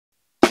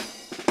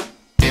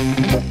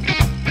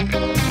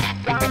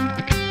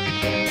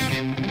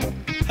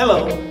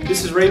Hello,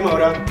 this is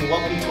Mota, and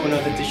welcome to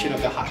another edition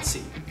of the Hot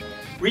Seat.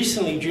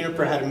 Recently,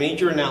 Juniper had a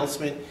major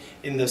announcement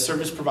in the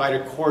service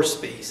provider core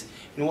space,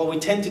 and what we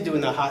tend to do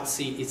in the Hot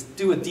Seat is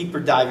do a deeper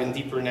dive and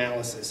deeper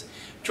analysis.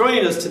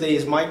 Joining us today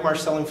is Mike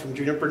Marcellin from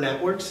Juniper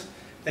Networks.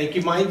 Thank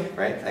you, Mike.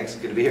 Right, thanks.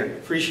 Good to be here.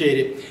 Appreciate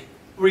it.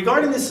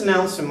 Regarding this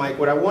announcement, Mike,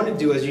 what I want to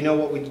do is, you know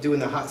what we do in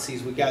the Hot Seat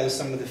is we gather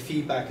some of the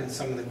feedback and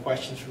some of the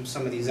questions from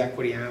some of these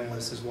equity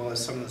analysts as well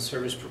as some of the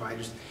service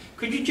providers.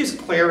 Could you just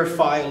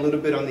clarify a little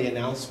bit on the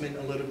announcement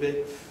a little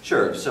bit?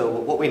 Sure. So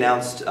what we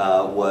announced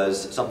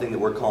was something that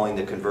we're calling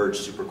the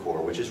converged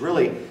SuperCore, which is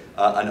really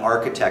an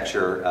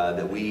architecture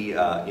that we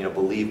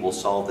believe will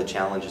solve the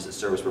challenges that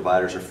service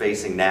providers are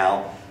facing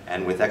now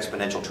and with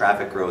exponential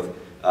traffic growth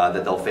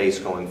that they'll face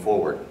going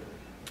forward.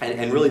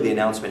 And really the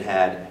announcement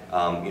had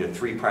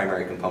three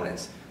primary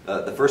components.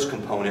 The first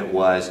component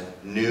was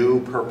new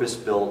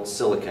purpose-built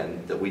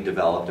silicon that we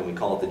developed, and we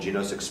call it the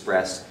Junos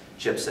Express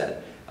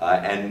chipset.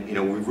 We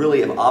really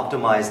have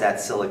optimized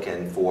that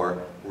silicon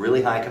for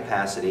really high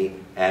capacity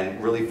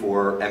and really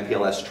for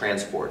MPLS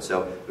transport.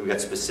 So we've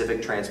got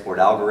specific transport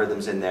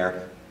algorithms in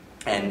there,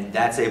 and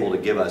that's able to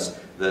give us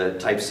the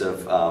types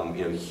of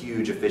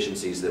huge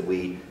efficiencies that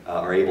we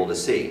are able to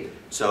see.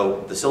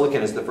 So the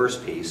silicon is the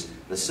first piece.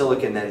 The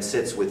silicon then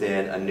sits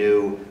within a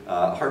new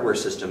hardware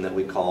system that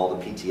we call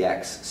the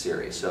PTX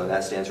series. So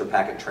that stands for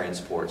Packet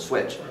Transport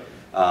Switch.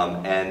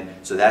 And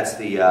so that's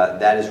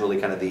that is really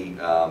kind of the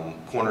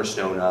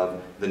cornerstone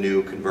of the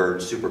new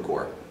converged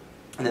SuperCore.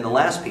 And then the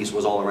last piece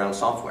was all around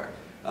software.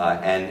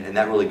 And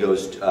that really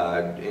goes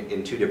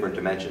in two different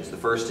dimensions. The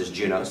first is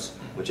Junos,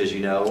 which, as you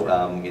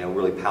know,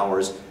 really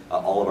powers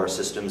all of our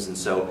systems. And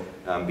so,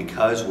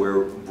 because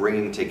we're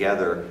bringing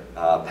together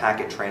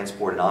packet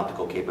transport and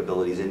optical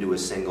capabilities into a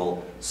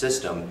single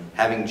system,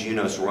 having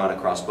Junos run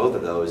across both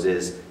of those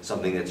is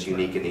something that's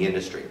unique in the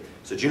industry.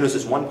 So Junos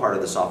is one part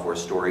of the software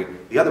story.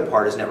 The other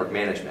part is network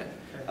management,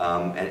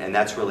 and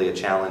that's really a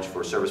challenge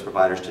for service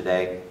providers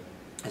today,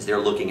 as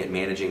they're looking at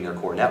managing their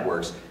core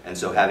networks, and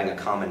so having a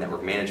common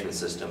network management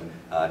system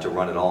to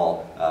run it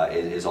all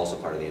is also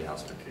part of the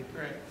announcement. Okay,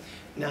 great.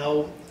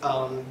 Now,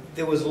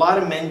 there was a lot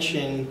of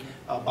mention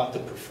about the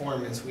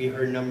performance. We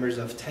heard numbers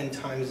of 10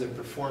 times the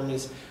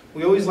performance.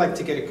 We always like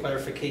to get a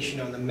clarification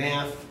on the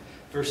math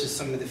versus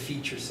some of the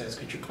feature sets.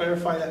 Could you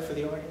clarify that for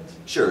the audience?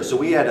 Sure. So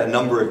we had a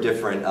number of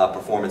different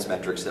performance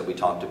metrics that we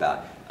talked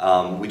about.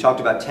 We talked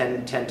about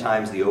 10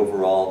 times the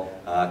overall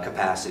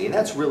capacity, and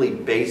that's really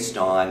based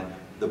on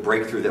the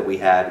breakthrough that we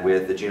had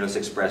with the Junos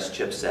Express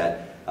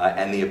chipset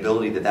and the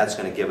ability that that's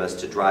going to give us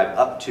to drive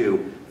up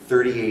to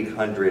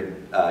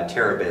 3,800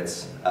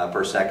 terabits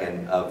per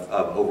second of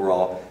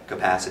overall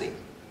capacity.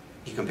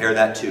 You compare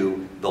that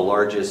to the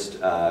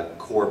largest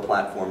core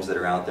platforms that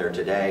are out there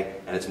today,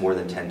 and it's more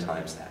than 10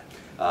 times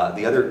that.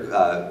 The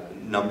other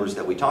numbers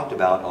that we talked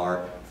about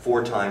are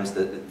four times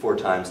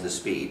the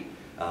speed,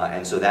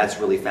 and so that's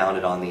really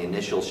founded on the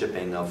initial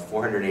shipping of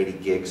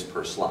 480 gigs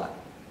per slot.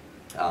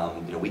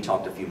 We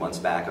talked a few months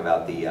back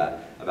about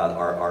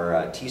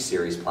our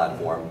T-Series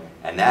platform,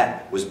 and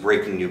that was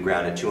breaking new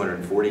ground at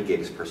 240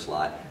 gigs per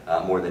slot,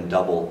 more than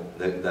double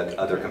the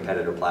other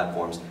competitor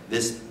platforms.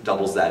 This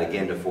doubles that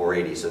again to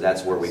 480, so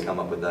that's where we come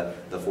up with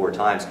the four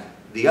times.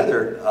 The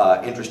other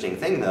interesting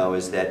thing, though,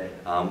 is that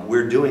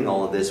we're doing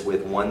all of this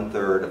with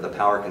 1/3 of the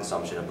power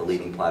consumption of the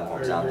leading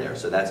platforms out there.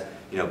 So that's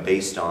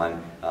based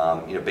on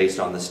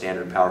the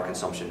standard power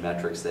consumption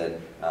metrics that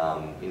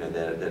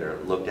that are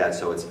looked at.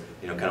 So it's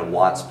kind of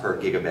watts per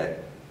gigabit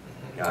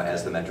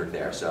as the metric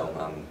there.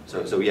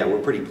 So yeah, we're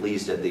pretty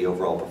pleased at the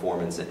overall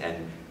performance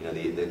and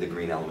the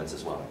green elements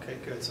as well. Okay,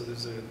 good. So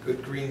there's a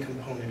good green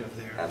component of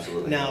there.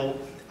 Absolutely. Now,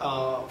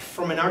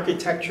 from an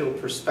architectural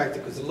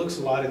perspective, because it looks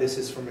a lot of this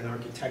is from an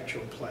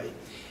architectural play,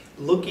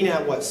 looking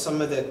at what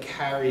some of the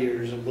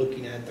carriers are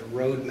looking at, the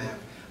roadmap,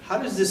 how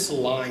does this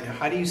align, or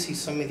how do you see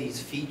some of these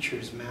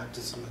features mapped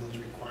to some of those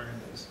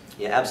requirements?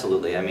 Yeah,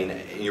 absolutely. I mean,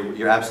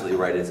 you're absolutely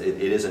right. It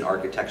is an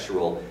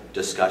architectural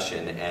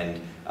discussion,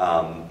 and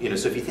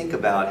so if you think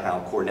about how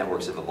core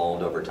networks have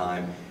evolved over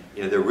time,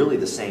 they're really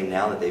the same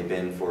now that they've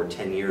been for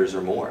 10 years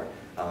or more.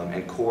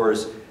 And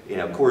cores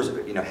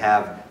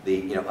have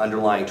the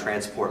underlying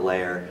transport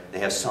layer. They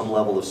have some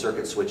level of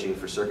circuit switching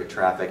for circuit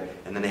traffic,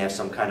 and then they have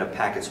some kind of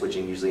packet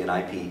switching, usually an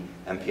IP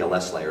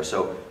MPLS layer.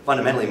 So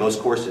fundamentally,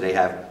 most cores today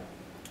have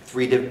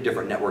three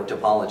different network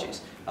topologies.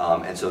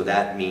 And so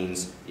that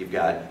means you've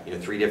got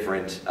three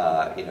different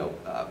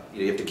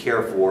you have to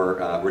care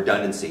for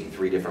redundancy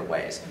three different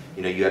ways.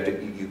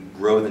 You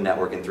grow the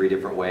network in three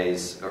different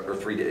ways, or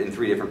in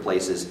three different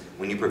places.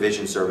 When you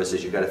provision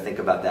services, you've got to think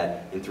about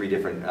that in three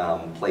different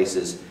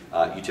places.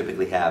 You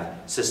typically have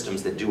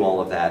systems that do all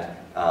of that,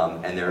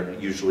 and they're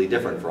usually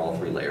different for all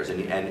three layers.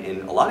 And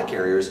in a lot of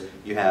carriers,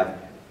 you have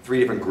three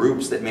different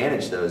groups that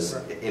manage those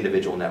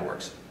individual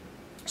networks.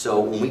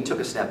 So when we took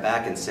a step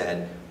back and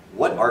said,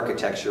 what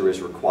architecture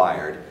is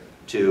required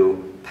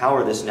to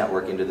power this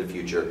network into the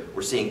future?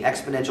 We're seeing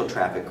exponential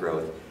traffic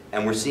growth,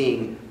 and we're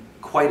seeing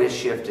quite a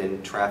shift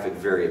in traffic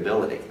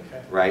variability,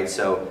 right?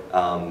 So,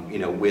 you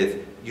know,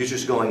 with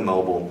users going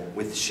mobile,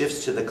 with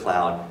shifts to the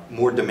cloud,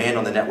 more demand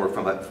on the network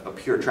from a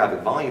pure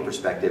traffic volume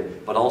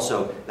perspective, but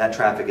also that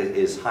traffic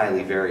is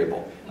highly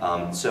variable.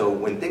 So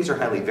when things are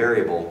highly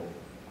variable,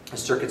 a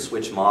circuit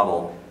switch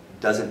model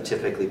doesn't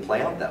typically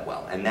play out that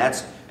well,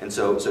 and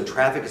so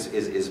traffic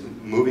is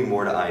moving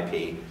more to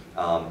IP.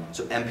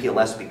 So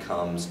MPLS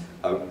becomes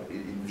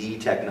the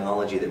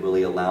technology that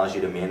really allows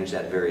you to manage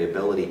that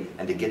variability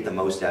and to get the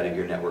most out of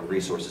your network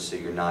resources, so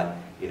you're not,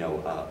 you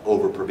know,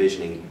 over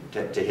provisioning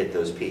to hit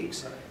those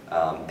peaks.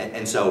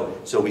 And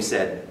so we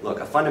said,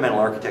 look, a fundamental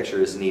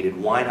architecture is needed.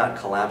 Why not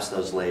collapse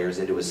those layers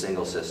into a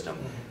single system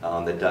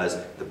that does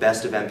the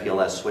best of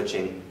MPLS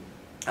switching,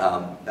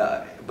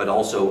 but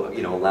also,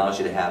 you know, allows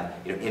you to have,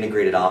 you know,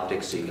 integrated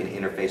optics, so you can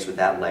interface with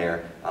that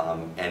layer,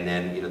 and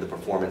then, you know, the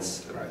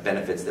performance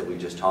benefits that we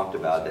just talked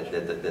about that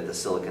the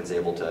silicon's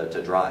able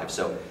to drive.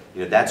 So,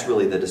 you know, that's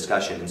really the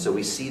discussion. And so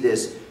we see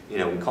this, you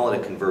know, we call it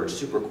a converged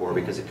supercore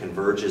because it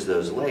converges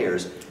those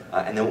layers,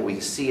 and then what we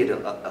see it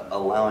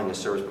allowing a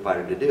service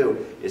provider to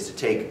do is to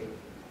take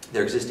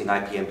their existing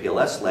IP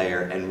MPLS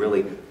layer and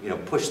really, you know,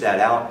 push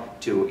that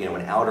out to, you know,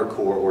 an outer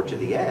core or to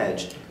the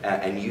edge,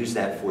 and use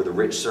that for the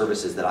rich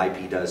services that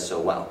IP does so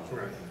well.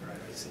 Right,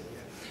 I see.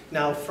 Yeah.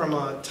 Now, from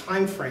a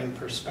time frame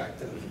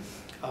perspective,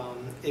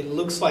 it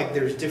looks like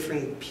there's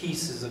different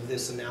pieces of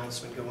this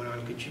announcement going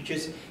on. Could you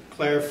just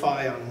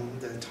clarify on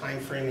the time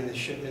frame and the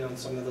shipment on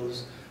some of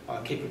those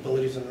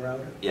capabilities on the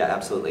router? Yeah,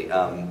 absolutely.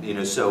 You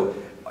know, so,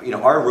 you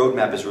know, our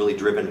roadmap is really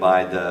driven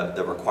by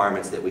the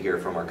requirements that we hear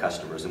from our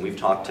customers, and we've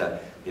talked to,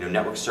 you know,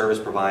 network service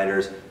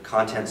providers,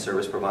 content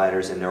service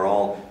providers, and they're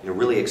all, you know,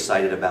 really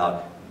excited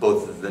about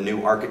both the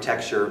new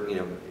architecture, you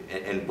know,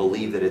 and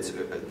believe that it's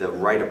the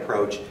right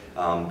approach,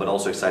 but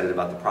also excited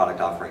about the product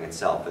offering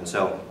itself. And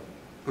so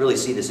really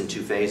see this in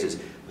two phases.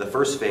 The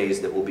first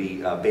phase that will be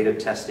beta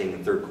testing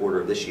in third quarter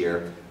of this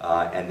year,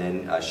 and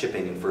then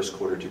shipping in first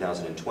quarter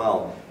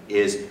 2012,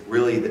 is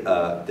really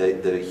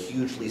the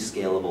hugely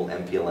scalable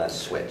MPLS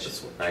switch,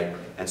 right?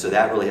 And so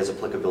that really has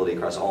applicability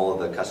across all of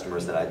the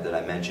customers that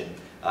I mentioned.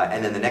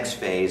 And then the next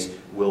phase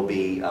will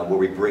be where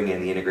we bring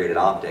in the integrated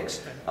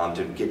optics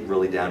to get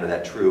really down to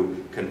that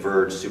true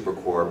converged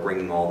supercore,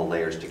 bringing all the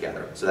layers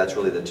together. So that's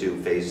really the two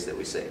phases that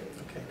we see.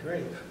 Okay,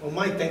 great. Well,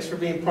 Mike, thanks for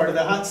being part of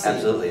the Hot Seat.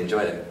 Absolutely,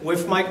 enjoyed it.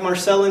 With Mike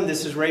Marcellin,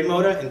 this is Ray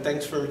Mota, and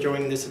thanks for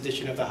joining this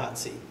edition of the Hot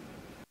Seat.